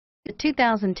The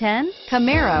 2010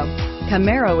 Camaro.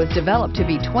 Camaro was developed to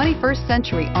be 21st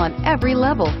century on every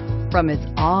level, from its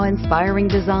awe-inspiring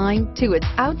design to its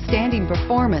outstanding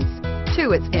performance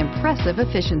to its impressive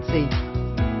efficiency.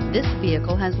 This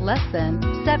vehicle has less than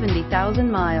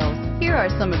 70,000 miles. Here are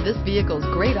some of this vehicle's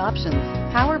great options: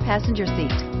 power passenger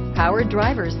seat, power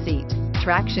driver's seat,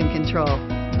 traction control,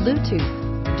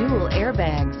 Bluetooth, dual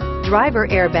airbags, driver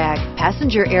airbag,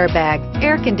 passenger airbag,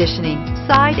 air conditioning,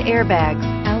 side airbags,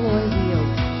 alloy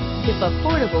wheels. If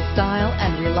affordable style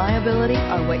and reliability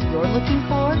are what you're looking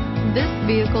for, this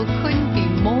vehicle couldn't be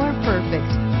more perfect.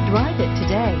 Drive it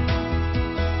today.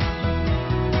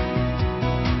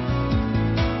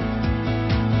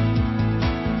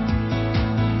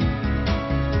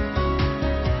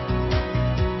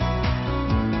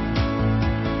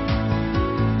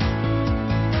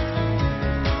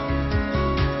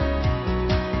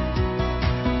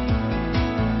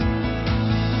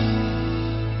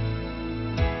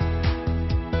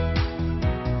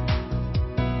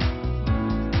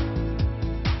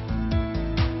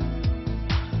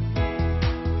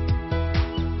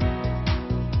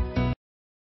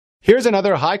 Here's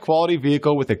another high-quality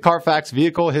vehicle with a Carfax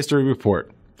Vehicle History Report.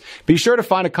 Be sure to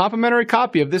find a complimentary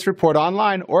copy of this report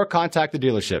online or contact the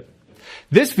dealership.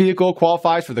 This vehicle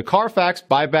qualifies for the Carfax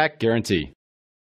Buyback Guarantee.